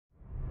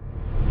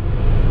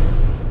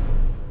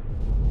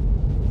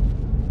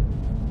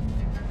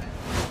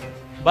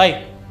ভাই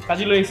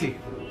কাজী লইছি।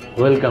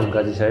 ওয়েলকাম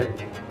কাজী সাহেব।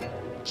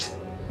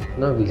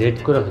 না লেট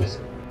করে হয়েছে।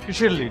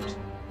 কিসের লেট?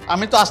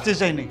 আমি তো আসতে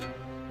চাইনি।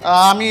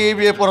 আমি এই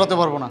বিয়ে পড়াতে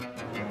পারবো না।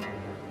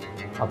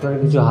 আপনারা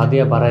কিছু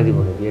হাদিয়া বাড়াই দিব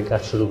না, বিয়ের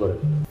কাজ শুরু করেন।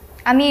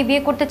 আমি এই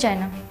বিয়ে করতে চাই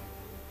না।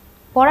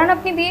 পড়ান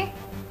আপনি বিয়ে,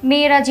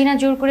 মেয়েরা জিনা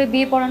জোর করে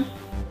বিয়ে পড়ান।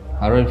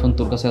 আরোহির ফোন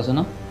তোর কাছে আছে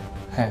না?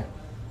 হ্যাঁ।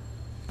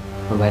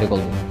 ওর বাইরে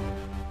কল দে।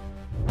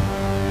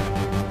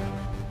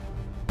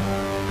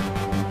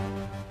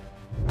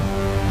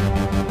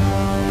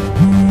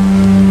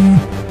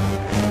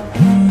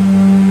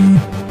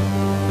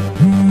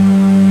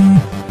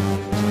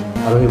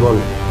 আরোহি বল।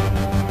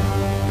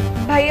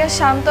 ভাইয়া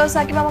শান্ত আর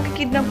সাকিব আমাকে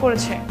কিডন্যাপ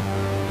করেছে।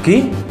 কি?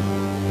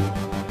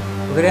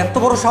 ওদের এত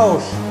বড়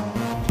সাহস?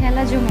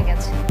 খেলা জমে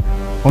গেছে।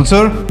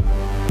 স্যার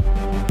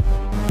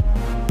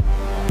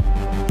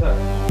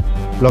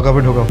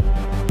লকআপে ঢোকাও।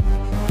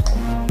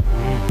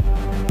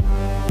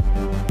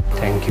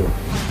 Thank you.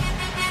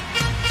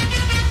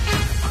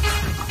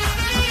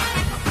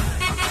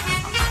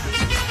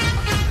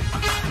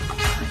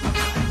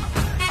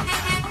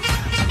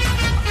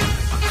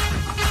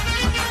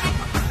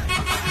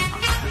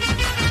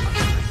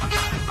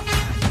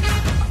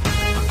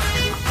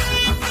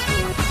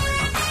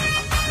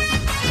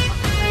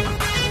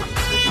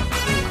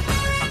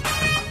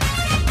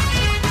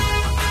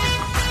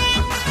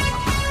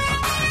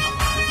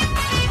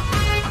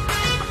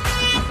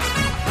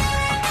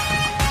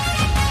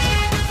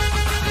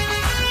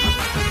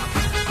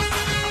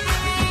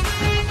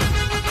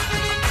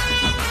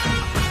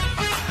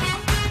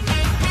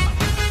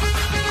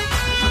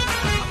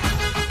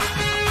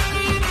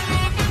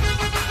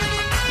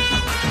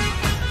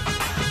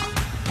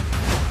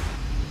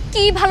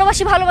 কি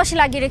ভালোবাসি ভালোবাসি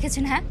লাগিয়ে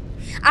রেখেছেন? হ্যাঁ,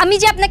 আমি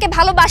যে আপনাকে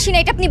ভালোবাসি না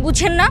এটা আপনি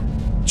বুঝেন না?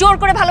 জোর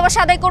করে ভালোবাসা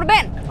আদায়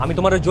করবেন? আমি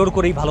তোমার জোর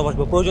করেই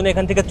ভালোবাসবো, প্রয়োজনে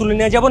এখান থেকে তুলে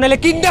নিয়ে যাবো, নাহলে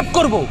কিডন্যাপ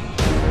করবো।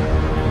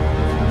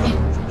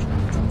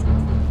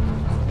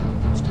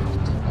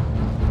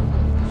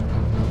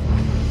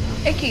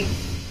 কি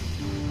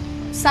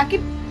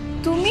সাকিব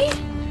তুমি?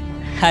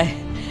 হ্যাঁ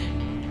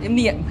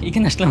এমনি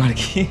এখানে আসলাম আর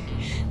কি।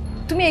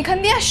 তুমি এখান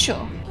দিয়ে আসছো?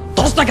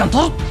 দশটা কেন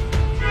ধর।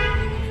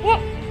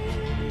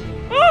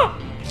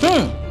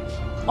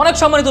 অনেক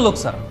সম্মানিত লোক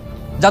স্যার,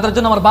 যাদের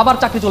জন্য আমার বাবার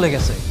চাকরি চলে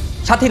গেছে,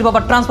 সাথীর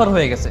বাবার ট্রান্সফার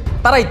হয়ে গেছে,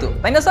 তারাই তো,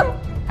 তাই না স্যার?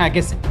 হ্যাঁ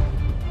গেছে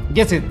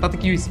গেছে, তাতে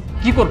কি হয়েছে?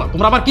 কি করবা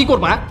তোমরা? আবার কি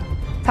করবা?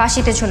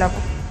 ফাঁসিতে ঝোলাবো।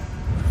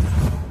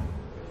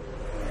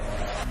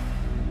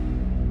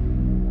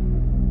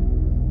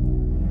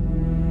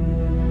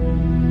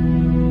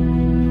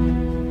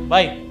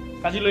 ভাই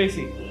কাজী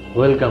লইছি।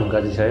 ওয়েলকাম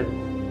কাজী সাহেব।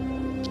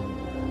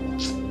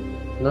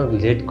 না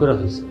লেট করে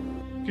হয়েছে।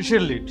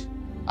 কিসের লেট?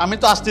 আমি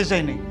তো আসতে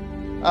চাইনি।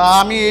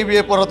 আমি এই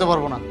বিয়ে পড়াতে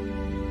পারবো না।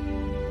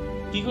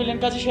 কি কইলেন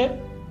কাজী সাহেব?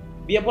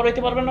 বিয়ে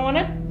পড়াইতে পারবেন না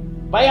মানে?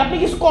 ভাই আপনি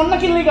কিছু কর না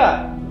কি লেগা?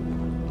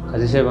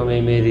 কাজী সাহেব আমি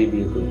এই মেয়েরই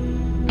বিয়ে করি।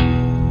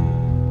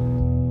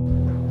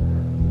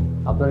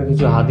 আপনারা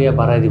কিছু হাদিয়া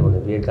বাড়াই দিব না,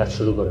 বিয়ের কাজ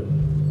শুরু করেন।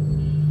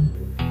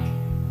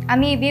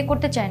 আমি এই বিয়ে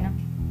করতে চাই না।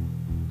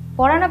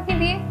 পড়ান আপনি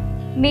বিয়ে,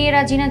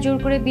 মেয়েরা জিনা জোর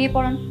করে বিয়ে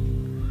পড়ান।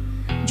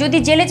 যদি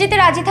জেলে যেতে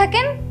রাজি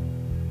থাকেন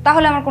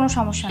তাহলে আমার কোনো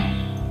সমস্যা নেই,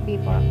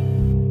 বিয়ে পড়ান।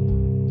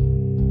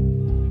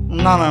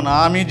 না না না,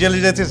 আমি জেলে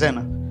যেতে চাই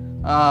না।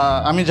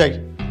 আমি যাই।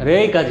 আরে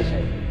এই কাজী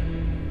সাহেব,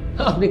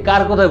 আপনি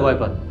কার কথায় ভয়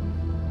পান?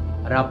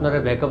 আরে আপনারা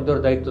ব্যাকআপ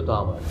দেওয়ার দায়িত্ব তো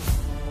আমার।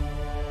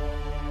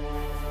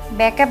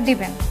 ব্যাকআপ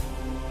দিবেন?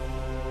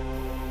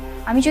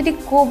 আমি যদি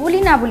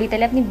কবুলই না বলি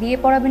তাহলে আপনি বিয়ে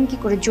পড়াবেন কি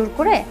করে? জোর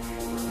করে?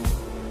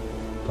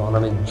 তখন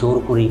আমি জোর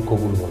করেই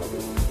কবুল বলবো।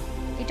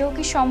 এটাও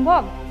কি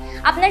সম্ভব?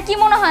 আপনার কি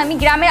মনে হয় আমি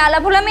গ্রামের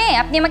আলাভোলা মেয়ে?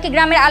 আপনি আমাকে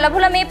গ্রামের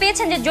আলাভোলা মেয়ে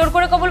পেয়েছেন যে জোর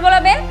করে কবুল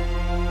বলাবেন?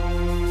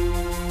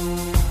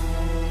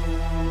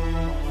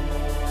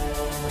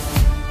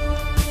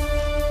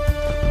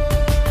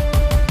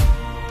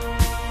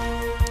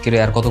 কিরে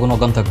আর কতক্ষণ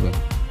অজ্ঞান থাকবে?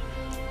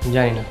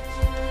 জানি না।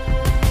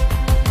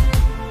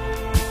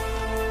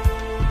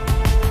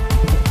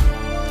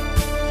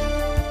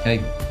 এই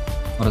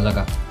ওরা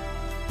জাগা।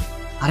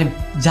 আরে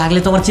জাগলে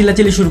তো আমার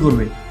চিল্লাচিল্লি শুরু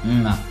করবে।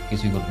 না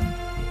কিছুই করবে না,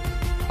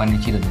 পানি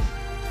ছিঁড়ে দে।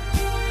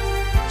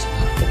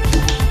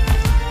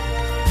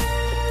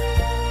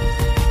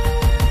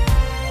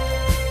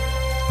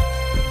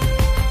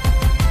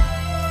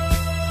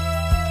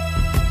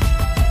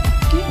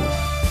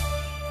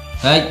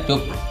 এই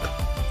চুপ,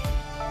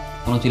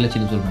 কোনো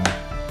চিল্লাচিল্লি চলবে না।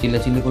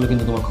 চিল্লাচিল্লি করলে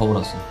কিন্তু তোমার খবর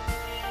আছে।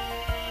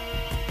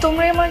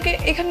 তোমরা আমাকে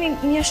এখানে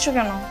নিয়ে আসছো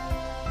কেন?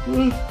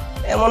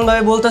 এমন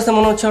ভাবে বলতেছে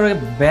মনে হচ্ছে ওরা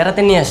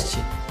বেড়াতে নিয়ে আসছি।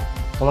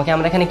 তোমাকে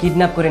আমরা এখানে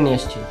কিডন্যাপ করে নিয়ে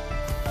আসছি।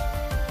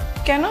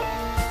 কেন?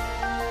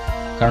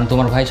 কারণ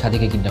তোমার ভাই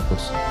সাথীকে কিডন্যাপ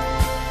করছে।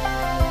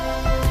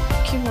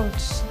 কি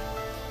বলছো?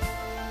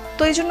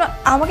 তো এই জন্য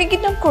আমাকে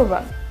কিডন্যাপ করবা?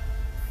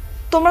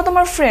 তোমরা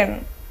তোমার ফ্রেন্ড,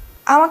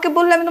 আমাকে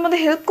বললে আমি তোমাদের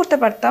হেল্প করতে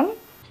পারতাম।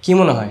 কি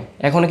মনে হয়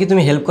এখন কি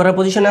তুমি হেল্প করার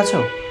পজিশনে আছো?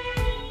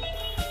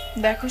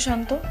 দেখো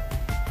শান্ত,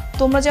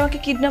 তোমরা যে আমাকে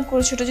কিডন্যাপ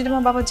করেছো এটা যদি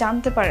আমার বাবা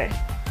জানতে পারে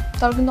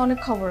তাহলে কিন্তু অনেক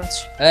খবর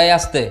আছে। এই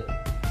আস্তে,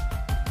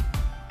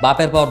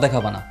 বাপের পাওয়ার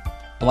দেখাবা না।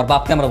 তোমার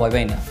বাপকে আমরা ভয়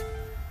পাই না।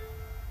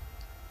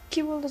 কি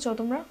বলতে চাও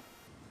তোমরা?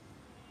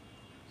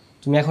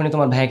 তুমি এখনই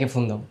তোমার ভাইকে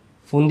ফোন দাও।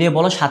 ফোন দিয়ে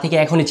বলো সাথীকে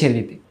এখনই ছেড়ে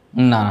দিতে।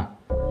 না না,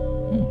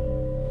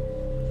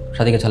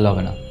 সাথীকে ছাড়লে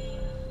হবে না।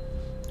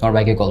 তোমার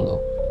ভাইকে কল দাও,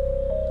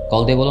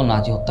 কল দিয়ে বলো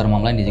নাজি হত্যার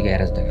মামলায় নিজেকে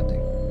অ্যারেস্ট দেখাতে,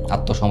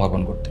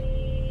 আত্মসমর্পণ করতে,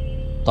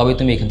 তবেই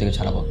তুমি এখান থেকে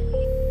ছাড়া পাবে।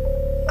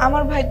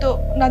 আমার ভাই তো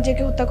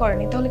নাজিয়াকে হত্যা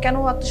করেনি, তাহলে কেন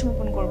ও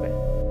আত্মসমর্পণ করবে?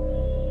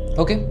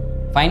 ওকে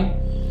ফাইন,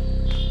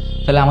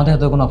 তাহলে আমাদের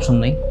হাতে কোনো অপশন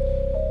নেই,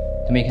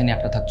 তুমি এখানে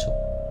একটা থাকছো।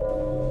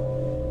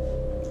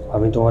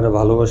 আমি তোমারে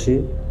ভালোবাসি,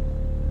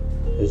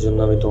 এই জন্য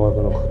আমি তোমার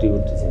কোনো ক্ষতি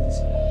করতে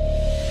চাইছি,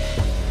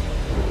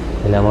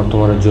 তাহলে আমার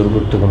তোমার জোর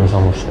করতে কোনো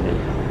সমস্যা নেই।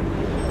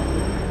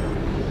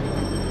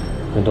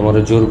 আমি তোমার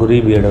জোর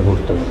করেই বিয়েটা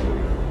করতে পারি,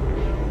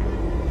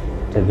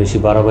 তাই বেশি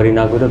বাড়াবাড়ি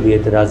না করে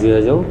বিয়েতে রাজি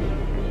হয়ে যাও,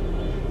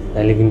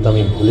 তাহলে কিন্তু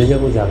আমি ভুলে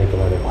যাব যে আমি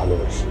তোমাকে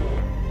ভালোবাসি।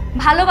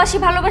 ভালোবাসি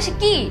ভালোবাসি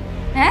কি?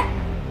 হ্যাঁ,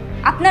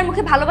 আপনার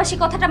মুখে ভালোবাসি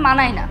কথাটা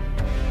মানায় না।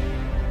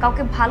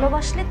 কাউকে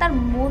ভালোবাসলে তার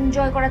মন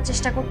জয় করার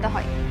চেষ্টা করতে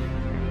হয়,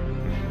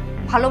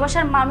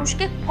 ভালোবাসার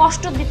মানুষকে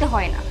কষ্ট দিতে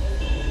হয় না।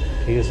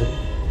 ঠিক আছে,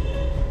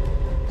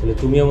 তাহলে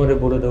তুমি আমারে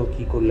বলে দাও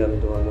কি করলে আমি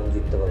তোমার মন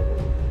জিততে পারবো।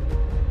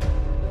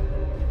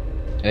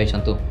 এই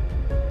শান্তু,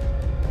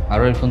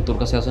 আরও ফোন তোর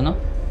কাছে আছে না?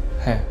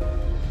 হ্যাঁ।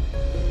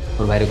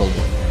 ওর বাইরে কল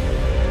দাও।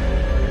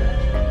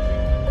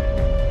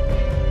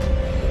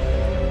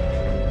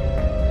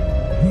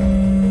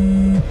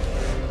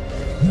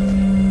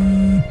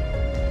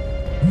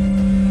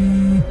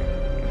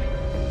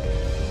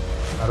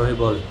 আরোহী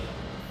বল।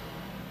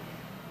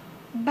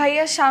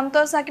 ভাইয়া শান্ত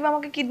আর সাকিব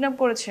আমাকে কিডন্যাপ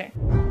করেছে।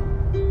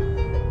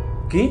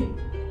 কি?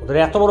 ওদের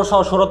এত বড়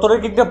সাহস, ওরা তোরে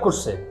কিডন্যাপ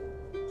করছে?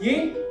 কি?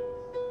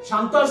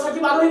 শান্ত আর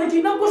সাকিব আরোহীকে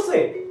কিডন্যাপ করছে?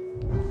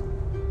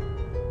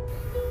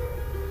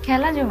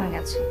 খেলা জমে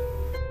গেছে।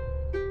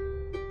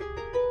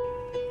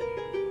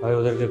 ভাই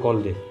ওদেরকে কল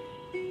দে।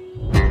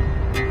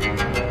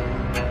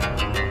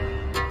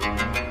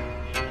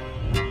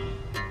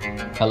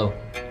 হ্যালো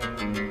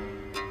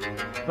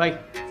ভাই,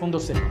 ফোন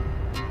ধরছে।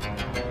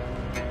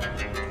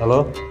 হ্যালো,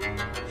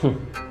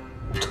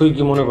 তুই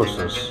কি মনে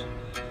করছিস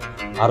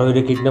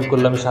আরোহীরে কিডন্যাপ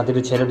করলে আমি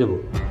সাথীরে ছেড়ে দেবো?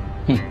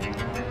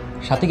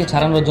 সাথীকে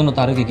ছাড়ানোর জন্য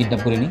তারও কি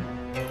কিডন্যাপ করিনি?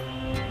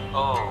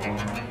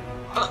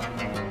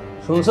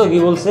 শুনছো কি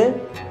বলছে?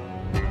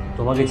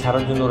 তোমাকে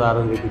ছাড়ার জন্য ওরা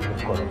আরোহীরে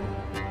কিডন্যাপ করে।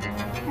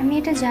 আমি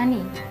এটা জানি,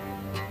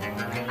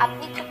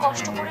 আপনি একটু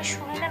কষ্ট করে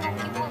শুনে নেন ও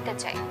কি বলতে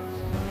চাই।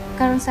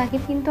 কারণ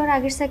সাকিব কিন্তু আর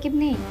আগের সাকিব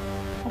নেই,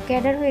 ও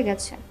ক্যাডার হয়ে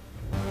গেছে,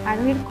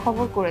 আরোহীর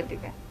খবর করে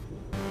দিবে।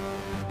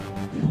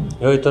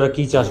 এই তোরা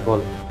কি চাস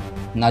বল?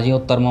 নাজি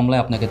হত্যার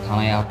মামলায় আপনাকে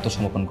থানায়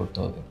আত্মসমর্পণ করতে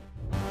হবে,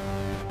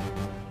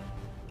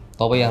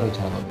 তবেই আরোহী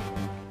ছাড়া হবে।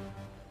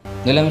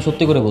 তাহলে আমি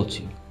সত্যি করে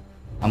বলছি,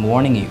 আমি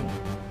ওয়ার্নিং ইউ,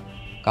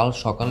 কাল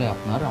সকালে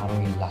আপনার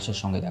আরোহীর লাশের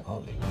সঙ্গে দেখা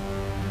হবে।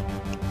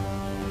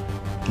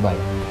 বাই।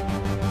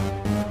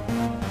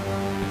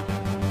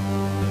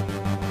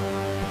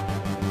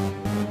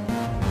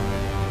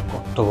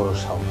 কত বড়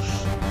সাহস,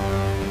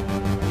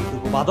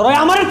 এইটুকু বাদরায়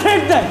আমারে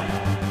থ্রেট দেয়।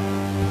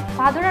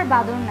 বাদর আর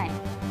বাদর নাই,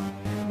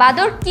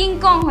 বাদর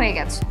কিংকং হয়ে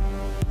গেছে।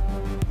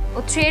 ও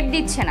থ্রেট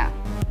দিচ্ছে না,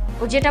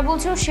 ও যেটা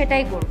বলছে ও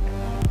সেটাই করবে।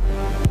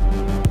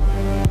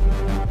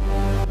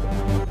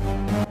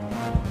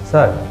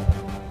 স্যার,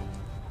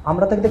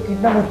 আমরা তাকে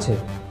কিডন্যাপ হচ্ছে,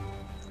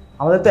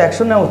 আমাদের তো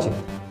অ্যাকশন নেওয়া উচিত।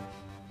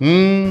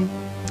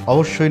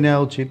 অবশ্যই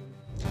নেওয়া উচিত,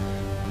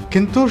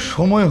 কিন্তু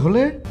সময়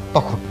হলে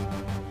তখন।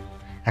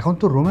 এখন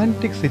তো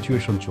রোমান্টিক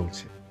সিচুয়েশন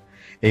চলছে,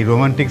 এই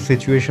রোমান্টিক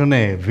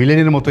সিচুয়েশনে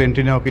ভিলেনের মতো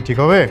এন্ট্রি নেওয়া কি ঠিক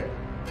হবে?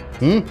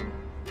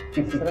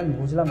 স্যার আমি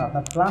বুঝলাম না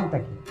আপনার প্ল্যানটা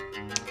কি?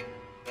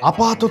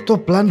 আপাতত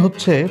প্ল্যান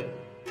হচ্ছে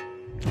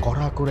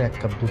কড়া করে 1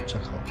 কাপ দুধ চা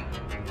খাওয়া।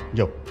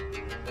 যাও,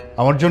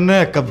 আমার জন্য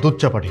 1 কাপ দুধ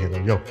চা পাঠিয়ে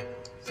দাও, যাও।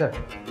 স্যার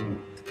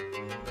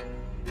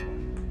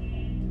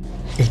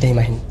এটাই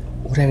মাহিন,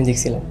 ওরা আমি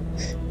দেখছিলাম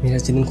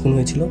মিরাজ যেদিন খুন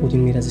হয়েছিল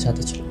ওদিন মিরাজের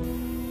সাথে ছিল।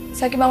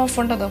 সাকিব আমার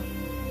ফোনটা দাও।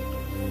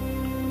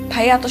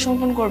 ভাই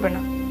আত্মসমর্পণ করবে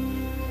না,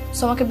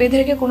 সো আমাকে বেঁধে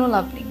রেখে কোনো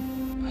লাভ নেই।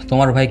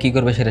 তোমার ভাই কি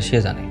করবে সেটা সে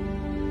জানে,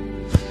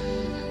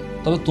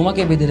 তবে তোমাকে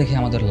বেঁধে রেখে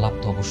আমাদের লাভ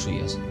তো অবশ্যই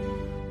আছে,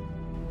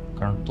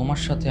 কারণ তোমার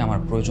সাথে আমার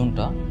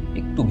প্রয়োজনটা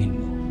একটু ভিন্ন।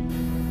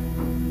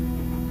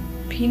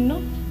 ভিন্ন?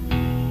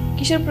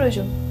 কিসের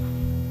প্রয়োজন?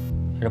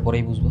 সেটা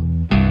পরেই বুঝবো।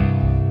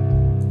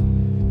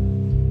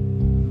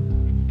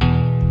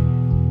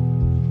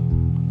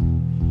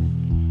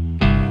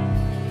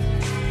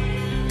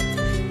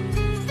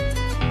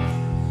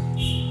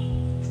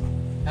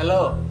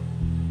 হ্যালো,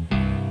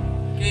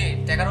 কি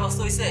টাকার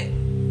ব্যবস্থা হয়েছে?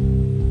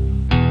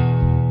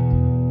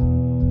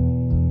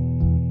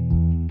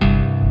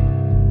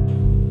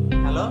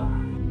 হ্যালো,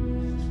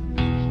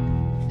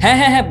 হ্যাঁ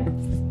হ্যাঁ হ্যাঁ,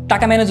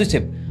 টাকা ম্যানেজ হয়েছে,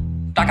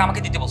 টাকা আমাকে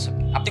দিতে বলছে।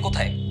 আপনি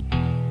কোথায়?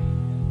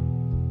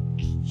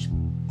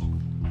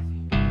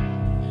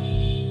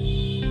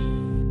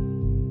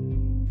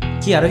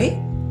 কি আরোহী,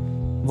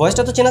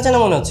 ভয়েসটা তো চেনা চেনা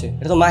মনে হচ্ছে।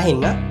 এটা তো মাহিন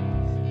না?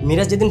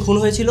 মিরাজ যেদিন খুন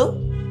হয়েছিল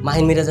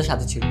মাহিন মিরাজের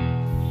সাথে ছিল।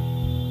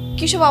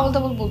 কিসব আবল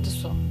তাবল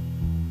বলতেছো?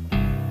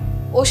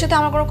 ওর সাথে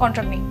আমার কোনো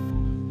কন্ট্রাক্ট নেই।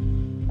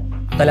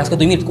 তাহলে আজকে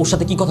 2 মিনিট ওর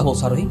সাথে কি কথা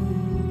বলছো আরোহী?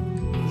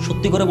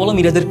 সত্যি করে বলো,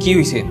 মিরাজের কি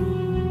হয়েছে?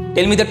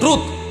 Tell me the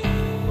truth.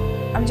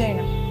 আমি জানি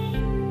না।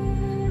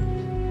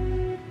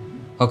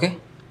 ওকে,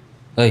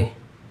 এই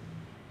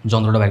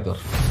যন্ত্রটা বের কর।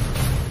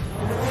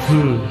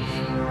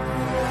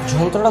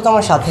 যন্ত্রটা তো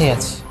আমার সাথেই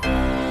আছে।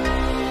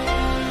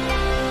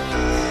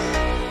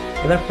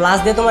 এবার প্লাস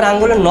দিয়ে তোমার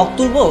আঙ্গুলের নখ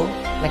তুলবো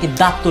নাকি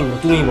দাঁত তুলবো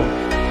তুমিই বলো।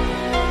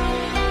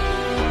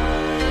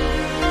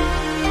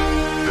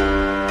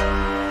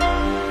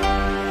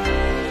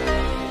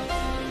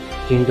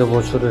 তিনটা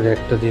বছরের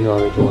একটা দিনও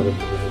আমি তোমাদের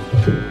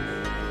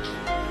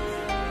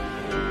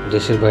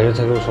দেশের বাইরে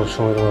থাকলেও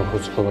সবসময় তোমার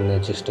খোঁজ খবর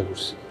নেওয়ার চেষ্টা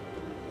করছি।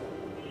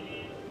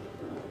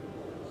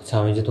 আচ্ছা,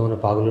 আমি যে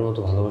তোমার পাগলের মতো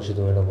ভালোবাসি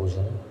তুমি এটা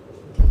বোঝো না?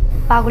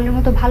 পাগলের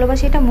মতো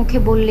ভালোবাসি এটা মুখে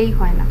বললেই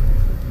হয় না,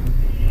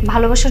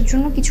 ভালোবাসার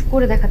জন্য কিছু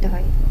করে দেখাতে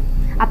হয়।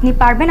 আপনি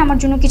পারবেন আমার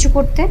জন্য কিছু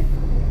করতে?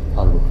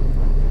 পারবো।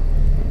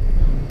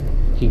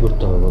 কি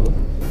করতে হবে বলো?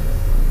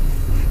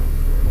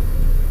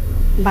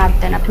 বাদ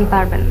দেন, আপনি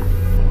পারবেন না।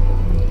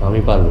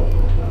 আমি পারবো,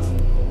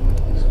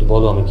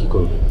 বলো আমি কি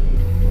করবো?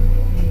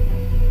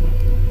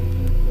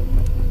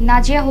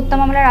 নাজিয়া হত্যা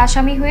মামলার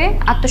আসামি হয়ে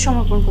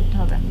আত্মসমর্পণ করতে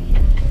হবে।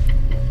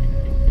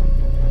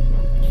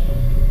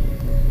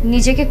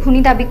 নিজেকে খুনি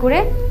দাবি করে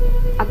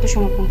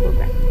আত্মসমর্পণ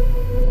করবেন।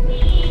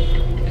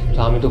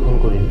 আমি তো খুন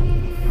করিনি।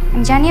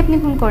 আমি জানি আপনি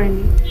খুন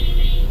করেননি,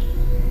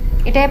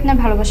 এটাই আপনার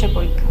ভালোবাসার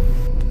পরীক্ষা।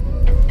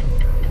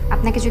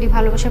 আপনাকে যদি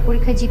ভালোবাসার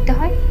পরীক্ষায় জিততে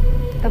হয়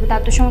তবে তা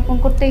আত্মসমর্পণ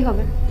করতেই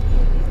হবে।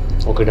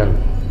 ওকে ডান।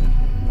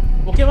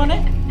 ওকে মানে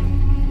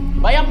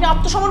ভাই আপনি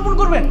আত্মসমর্পণ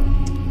করবেন?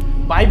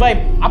 ভাই ভাই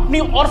আপনি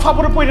ওর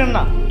ফাপড়ে পড়েন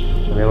না।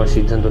 আমি আমার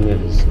সিদ্ধান্ত নিয়ে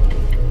ফেলছি।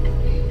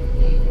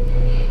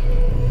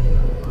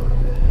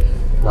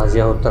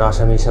 নাজিয়া হত্যার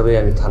আসামি হিসাবে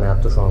আমি থানায়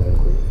আত্মসমর্পণ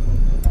করি।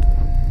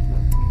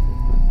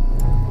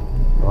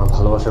 আমার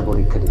ভালোবাসার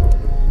পরীক্ষা দিব।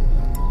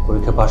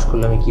 পরীক্ষা পাশ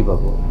করলে আমি কি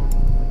পাবো?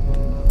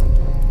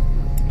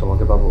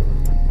 তোমাকে পাবো।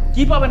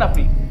 কি পাবেন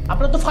আপনি?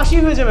 আপনার তো ফাঁসি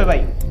হয়ে যাবে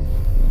ভাই।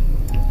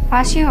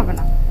 পাশই হবে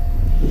না,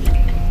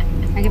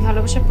 আগে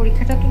ভালোবাসার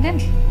পরীক্ষাটা তো দেন,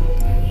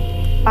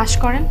 পাশ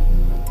করেন,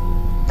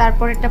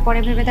 তারপরেরটা পরে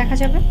ভেবে দেখা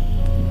যাবে।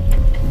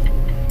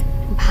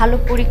 ভালো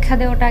পরীক্ষা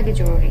দেওয়াটা আগে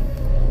জরুরি।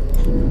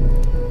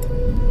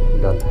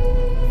 ডান।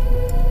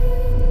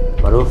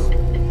 মারুফ,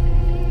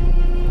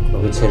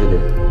 ওকে ছেড়ে দে।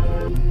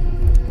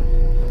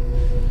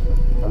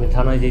 আমি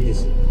থানায়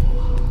যেতেছি,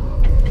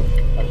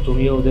 আর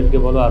তুমিও ওদেরকে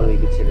বলো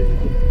আরোহীকে ছেড়ে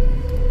দিতে।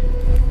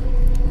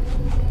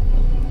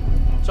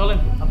 চলেন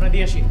আপনার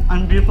দিয়ে আসি।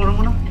 আমি বিয়ে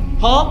পড়াবো না।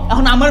 হ্যাঁ,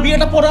 এখন আমার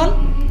বিয়েটা পড়ান।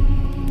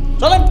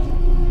 চলেন।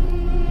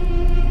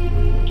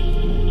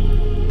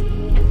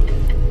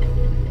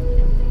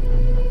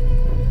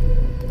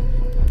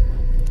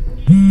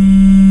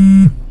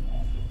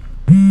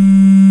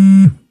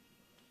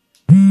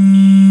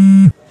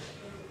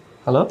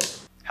 হ্যালো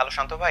হ্যালো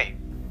শান্ত ভাই,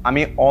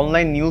 আমি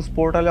অনলাইন নিউজ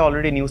পোর্টালে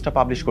অলরেডি নিউজটা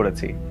পাবলিশ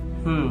করেছি।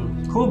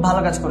 খুব ভালো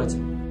কাজ করেছে।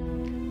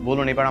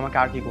 বলুন এবার আমাকে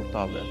আর কি করতে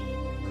হবে?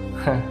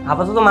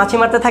 আপাতত মাছি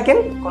মারতে থাকেন,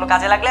 কোনো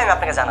কাজে লাগলে আমি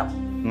আপনাকে জানাবো।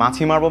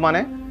 মাছি মারবো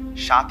মানে?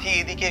 সাথী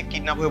এদিকে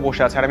কিডন্যাপ হয়ে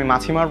বসে আছে আর আমি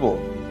মাছি মারবো?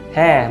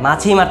 হ্যাঁ,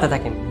 মাছিই মারতে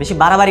থাকেন, বেশি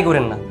বাড়াবাড়ি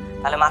করেন না,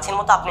 তাহলে মাছির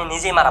মতো আপনি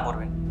নিজেই মারা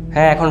পড়বেন।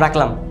 হ্যাঁ, এখন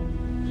রাখলাম।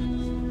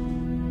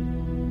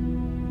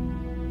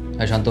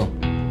 হ্যাঁ শান্ত,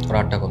 ওরা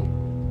আটটা কল,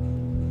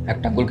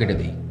 একটা গোল কেটে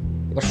দিই,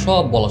 এবার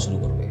সব বলা শুরু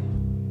করবে।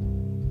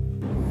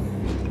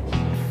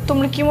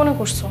 তোমরা কি মনে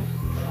করছো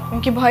আমি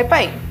কি ভয়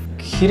পাই?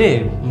 খিরে,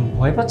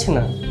 ভয় পাচ্ছি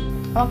না।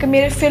 আমাকে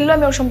মেরে ফেললো,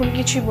 আমি ওর সম্পর্কে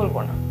কিছুই বলবো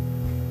না।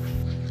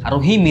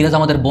 আরোহি মিরাজ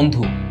আমাদের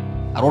বন্ধু,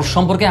 আর ওর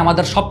সম্পর্কে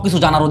আমাদের সবকিছু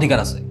জানার অধিকার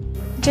আছে।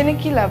 জেনে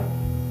কি লাভ?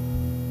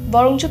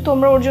 বরঞ্চ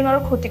তোমরা ওর জন্য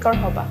আরো ক্ষতিকর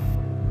হবা।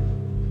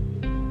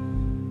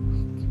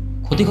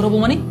 ক্ষতি করবো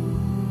মানে?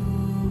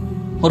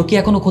 ওর কি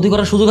এখনো ক্ষতি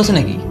করার সুযোগ আছে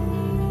নাকি?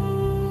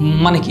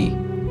 মানে কি?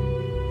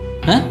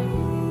 হ্যাঁ,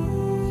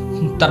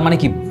 তার মানে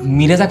কি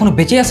মিরাজ এখনো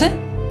বেঁচে আছে?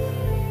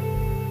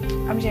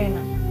 আমি জানি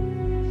না।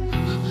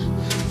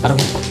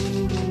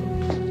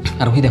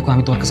 আরোহি দেখো,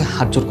 আমি তোমার কাছে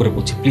হাত জোর করে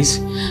বলছি, প্লিজ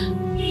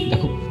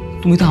দেখো,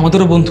 তুমি তো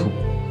আমাদেরও বন্ধু,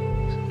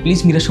 প্লিজ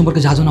মিরাজ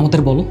সম্পর্কে যা জানো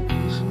আমাদের বলো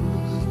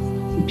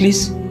প্লিজ।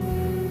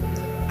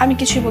 আমি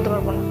কিছুই বলতে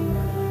পারবো না,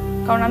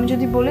 কারণ আমি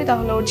যদি বলি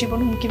তাহলে ওর জীবন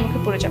হুমকির মুখে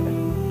পড়ে যাবে।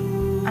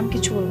 আমি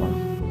কিছু বলবো না।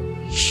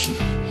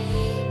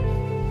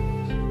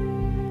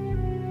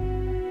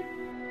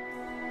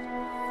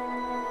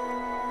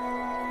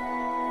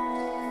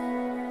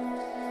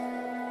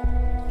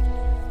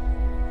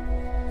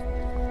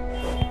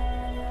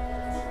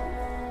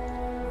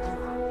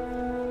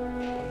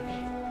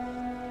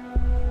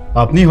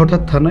 আপনি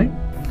হঠাৎ থানায়?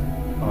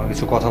 আমার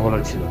কিছু কথা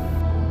বলার ছিল।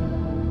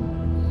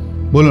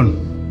 বলুন,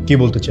 কি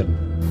বলতে চান?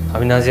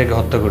 আমি নাজিয়াকে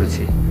হত্যা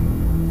করেছি,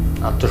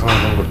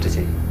 আত্মসমর্পণ করতে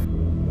চাই।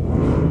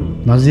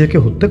 নাজিয়াকে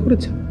হত্যা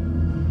করেছেন?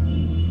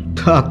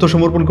 তা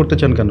আত্মসমর্পণ করতে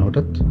চান কেন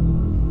হঠাৎ?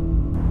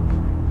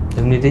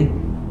 এমনিতেই।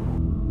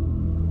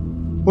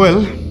 ওয়েল,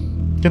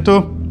 কিন্তু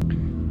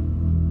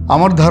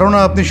আমার ধারণা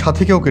আপনি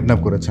সাথীকেও কিডন্যাপ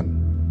করেছেন।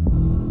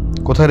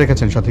 কোথায়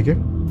রেখেছেন সাথীকে?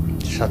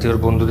 সাথী ওর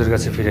বন্ধুদের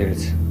কাছে ফিরে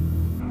গেছে।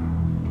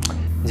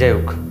 যাই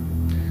হোক,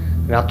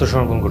 আমি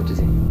আত্মসমর্পণ করতে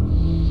চাই।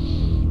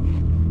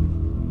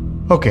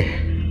 Okay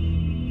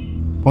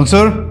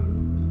sir,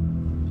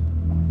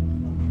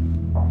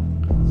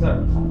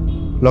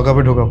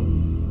 লকআপে ঢোকাও।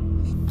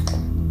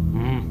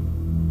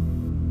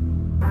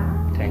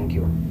 Thank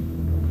you.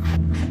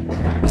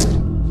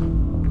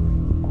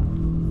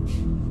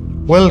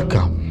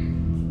 Welcome.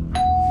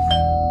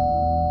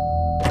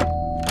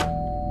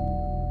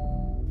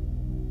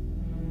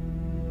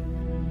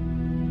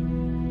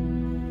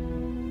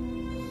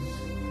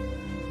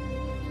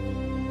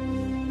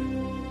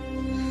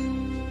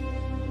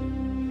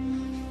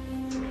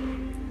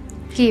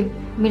 কি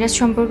মিরাজ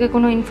সম্পর্কে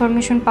কোনো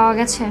ইনফরমেশন পাওয়া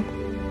গেছে?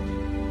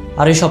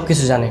 আর এই সব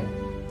কিছু জানে,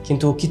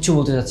 কিন্তু ও কিচ্ছু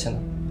বলতে যাচ্ছে না।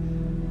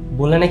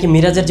 বললে নাকি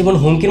মিরাজের জীবন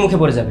হুমকির মুখে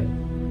পড়ে যাবে।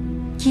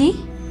 কি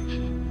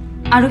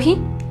আরোহী,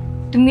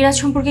 তুমি মিরাজ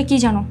সম্পর্কে কি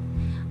জানো?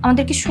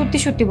 আমাদেরকে সত্যি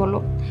সত্যি বলো,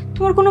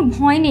 তোমার কোনো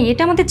ভয় নেই,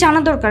 এটা আমাদের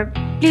জানা দরকার।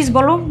 প্লিজ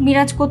বলো,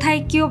 মিরাজ কোথায়,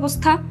 কি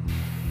অবস্থা?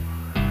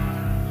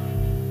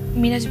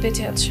 মিরাজ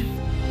বেঁচে আছে।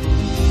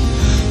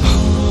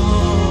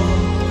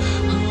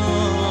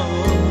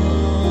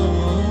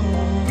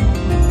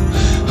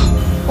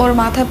 ওর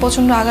মাথায়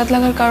প্রচণ্ড আঘাত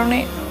লাগার কারণে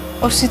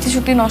ওর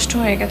স্মৃতিশক্তি নষ্ট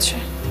হয়ে গেছে।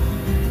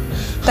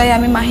 তাই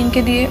আমি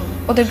মাহিনকে দিয়ে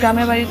ওদের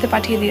গ্রামের বাড়িতে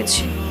পাঠিয়ে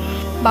দিয়েছি।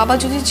 বাবা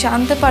যদি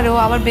জানতে পারে ও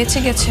আবার বেঁচে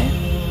গেছে,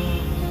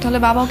 তাহলে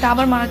বাবা ওকে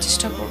আবার মারার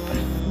চেষ্টা করবে।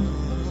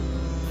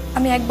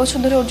 আমি 1 বছর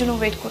ধরে ওর জন্য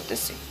ওয়েট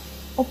করতেছি।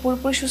 ও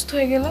পুরোপুরি সুস্থ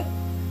হয়ে গেলে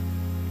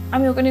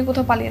আমি ওকে নিয়ে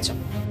কোথাও পালিয়ে যাব।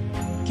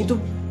 কিন্তু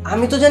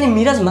আমি তো জানি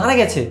মিরাজ মারা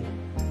গেছে।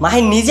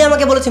 মাহিন নিজে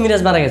আমাকে বলেছে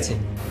মিরাজ মারা গেছে।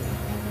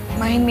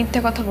 মাহিন মিথ্যা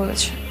কথা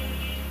বলেছে।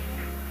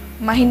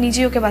 মাহিন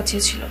নিজেই ওকে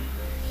বাঁচিয়েছিল।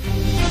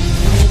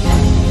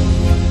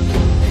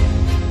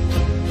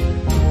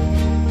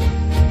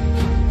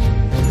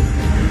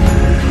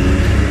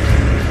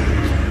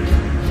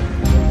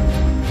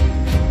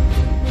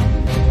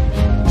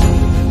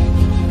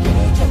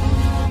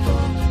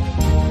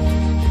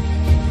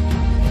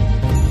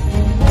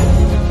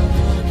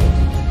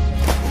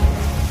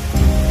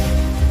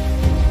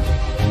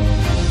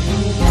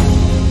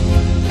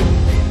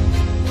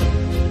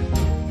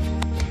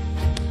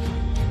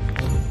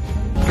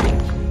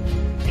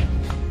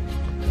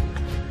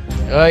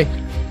 এই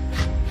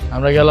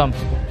আমরা গেলাম,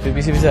 তুই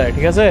পিছিয়ে পিছিয়ে আয়,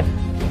 ঠিক আছে?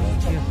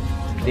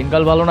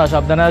 দিনকাল ভালো না,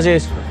 সাবধানে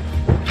আছিস।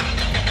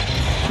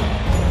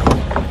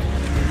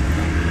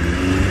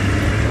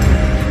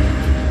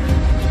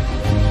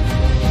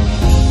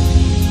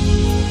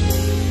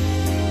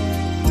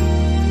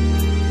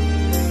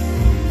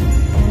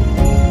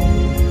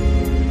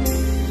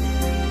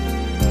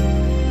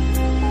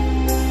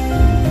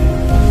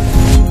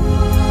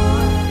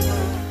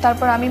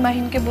 তারপর আমি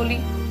মাহিনকে বলি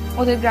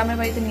ওদের গ্রামের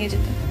বাড়িতে নিয়ে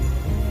যেতে,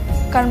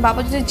 কারণ বাবা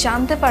যদি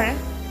জানতে পারে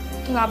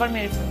তাহলে আবার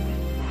মেরে ফেলবে।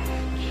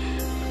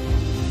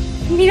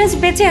 মিরাজ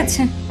বেঁচে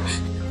আছে,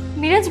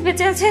 মিরাজ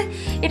বেঁচে আছে,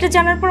 এটা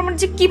জানার পর আমার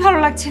যে কি ভালো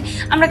লাগছে।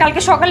 আমরা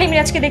কালকে সকালে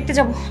মিরাজকে দেখতে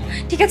যাব,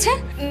 ঠিক আছে?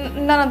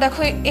 না না, দেখো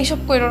এইসব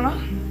করো না।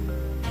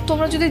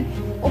 তোমরা যদি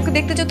ওকে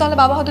দেখতে চাও তাহলে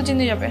বাবা হয়তো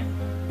জেনে যাবে,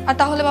 আর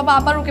তাহলে বাবা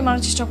আবার ওকে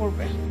মারার চেষ্টা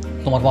করবে।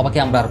 তোমার বাবাকে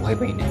আমরা আর ভয়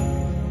পাই না।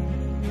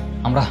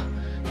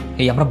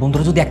 আমরা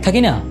বন্ধুরা যদি এক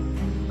থাকি না,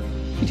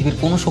 পৃথিবীর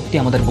কোনো শক্তি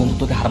আমাদের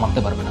বন্ধুত্বকে হার মানতে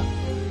পারবে না।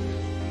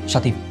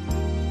 সাথী,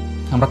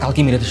 আমরা কালকে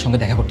মিরাজের সঙ্গে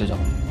দেখা করতে যাব।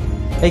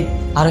 এই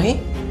আরোহী,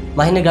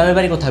 মাহিনের গ্রামের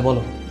বাড়ি কোথায়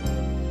বলো?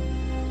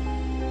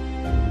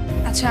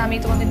 আচ্ছা, আমি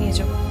তোমাদের নিয়ে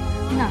যাব।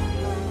 না,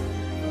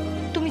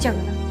 তুমি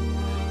যাবে না।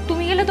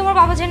 তুমি গেলে তোমার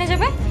বাবা জেনে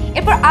যাবে,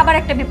 এরপর আবার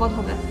একটা বিপদ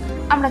হবে।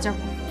 আমরা যাব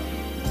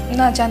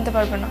না, জানতে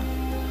পারবে না।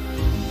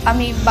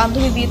 আমি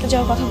বান্ধবী বিয়েতে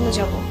যাওয়ার কথা বলে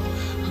যাব,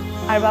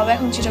 আর বাবা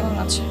এখন চিটাগাং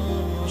আছে।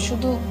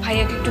 শুধু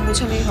ভাইয়াকে একটু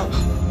বোঝালেই হবে।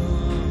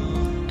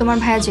 তোমার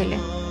ভাইয়া জেলে।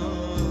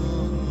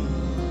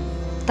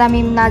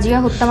 তামিম নাজিয়া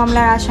হত্যা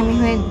মামলার আসামি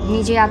হয়ে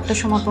নিজে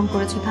আত্মসমর্পণ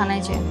করেছে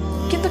থানায় যেয়ে।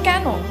 কিন্তু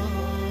কেন?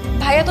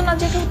 ভাইয়া তো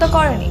নাজিয়াকে হত্যা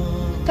করেনি,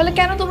 তাহলে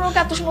কেন তোমরা ওকে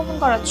আত্মসমর্পণ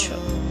করাচ্ছ?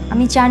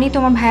 আমি জানি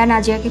তোমার ভাইয়া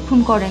নাজিয়াকে খুন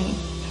করেনি,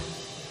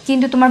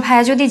 কিন্তু তোমার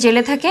ভাইয়া যদি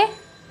জেলে থাকে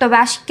তবে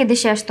আশিককে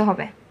দেশে আসতে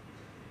হবে,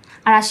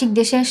 আর আশিক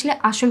দেশে আসলে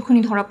আসল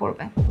খুনি ধরা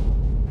পড়বে।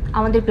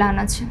 আমাদের প্ল্যান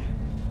আছে।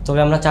 তবে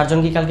আমরা 4 জন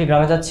কি কালকে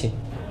গ্রামে যাচ্ছি?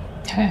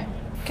 হ্যাঁ,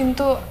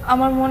 কিন্তু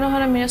আমার মনে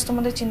হয় না মিরাজ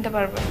তোমাদের চিনতে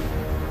পারবে।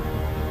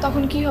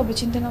 তখন কি হবে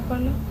চিনতে না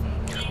পারলে?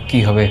 কি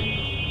হবে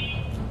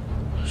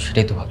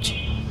সেটাই তো ভাবছি।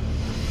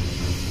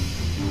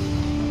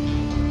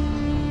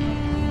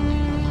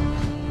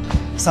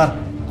 স্যার,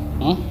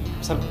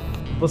 স্যার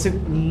বলছি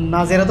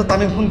নাজিয়ারা তো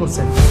তামিম ফোন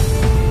করছে।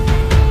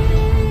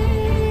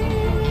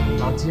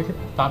 নাজিয়াকে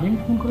তামিম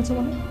খুন করেছে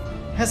মানে?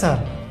 হ্যাঁ স্যার,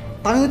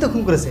 তামিমই তো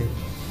খুন করেছে।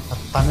 আর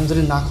তামিম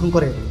যদি না খুন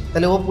করে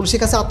তাহলে ও পুলিশের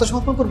কাছে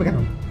আত্মসমর্পণ করবে কেন?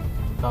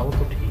 তাও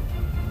তো ঠিক।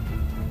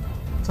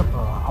 আচ্ছা,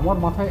 আমার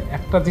মাথায়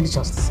একটা জিনিস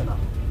আসতেছে না,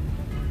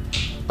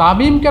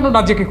 তামিম কেন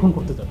নাজিয়াকে খুন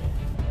করতে যাবে?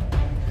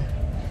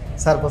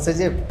 স্যার বলছে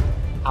যে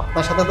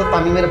আপনার সাথে তো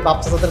তামিমের বাপ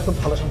চাচাদের খুব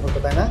ভালো সম্পর্ক,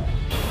 তাই না?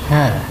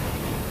 হ্যাঁ,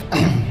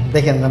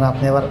 দেখেন না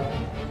আপনি আবার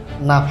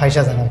না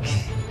ফাইসা যান আর কি।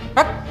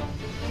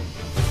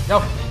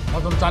 যাও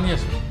মদন চা নিয়ে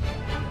আসো।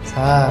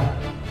 স্যার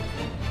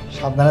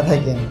সাবধানে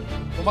থাকেন।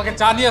 তোমাকে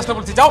চা নিয়ে আসতে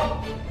বলছি, যাও।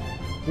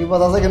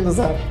 বিপদ আছে কিন্তু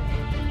স্যার।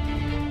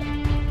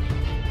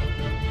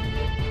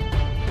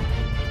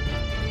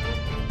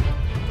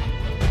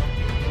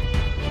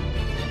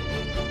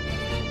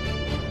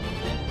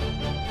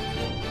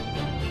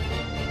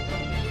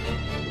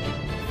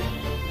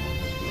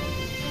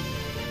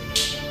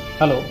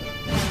 হ্যালো,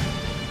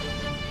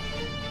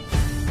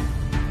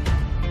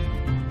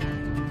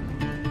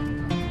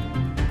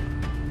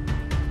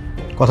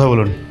 কথা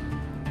বলুন।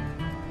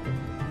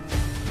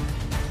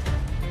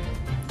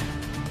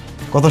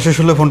 কথা শেষ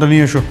হলে ফোনটা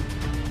নিয়ে এসো।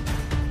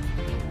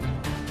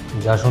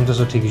 যা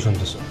শুনতেছো ঠিকই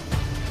শুনতেছো,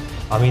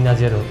 আমি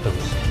নাজিয়ার হত্যা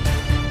করছি।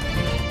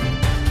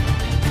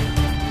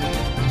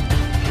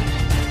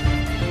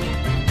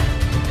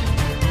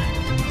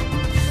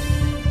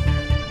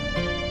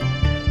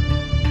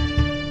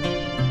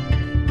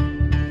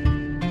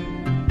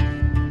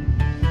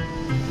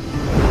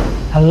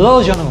 হ্যালো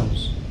জনগণ,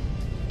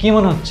 কি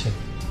মনে হচ্ছে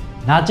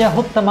নাজিয়া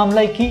হত্যা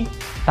মামলায় কি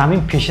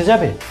তামিম ফেঁসে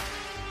যাবে?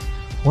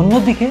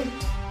 অন্যদিকে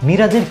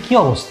মিরাজের কি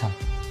অবস্থা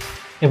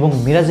এবং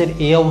মিরাজের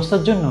এই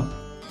অবস্থার জন্য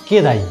কে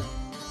দায়ী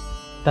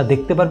তা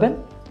দেখতে পারবেন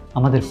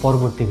আমাদের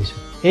পরবর্তী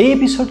এপিসোড। এই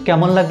এপিসোড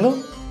কেমন লাগলো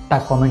তা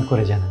কমেন্ট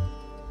করে জানান।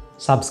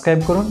 সাবস্ক্রাইব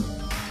করুন,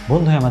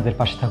 বন্ধু হয়ে আমাদের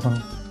পাশে থাকুন।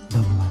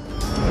 ধন্যবাদ।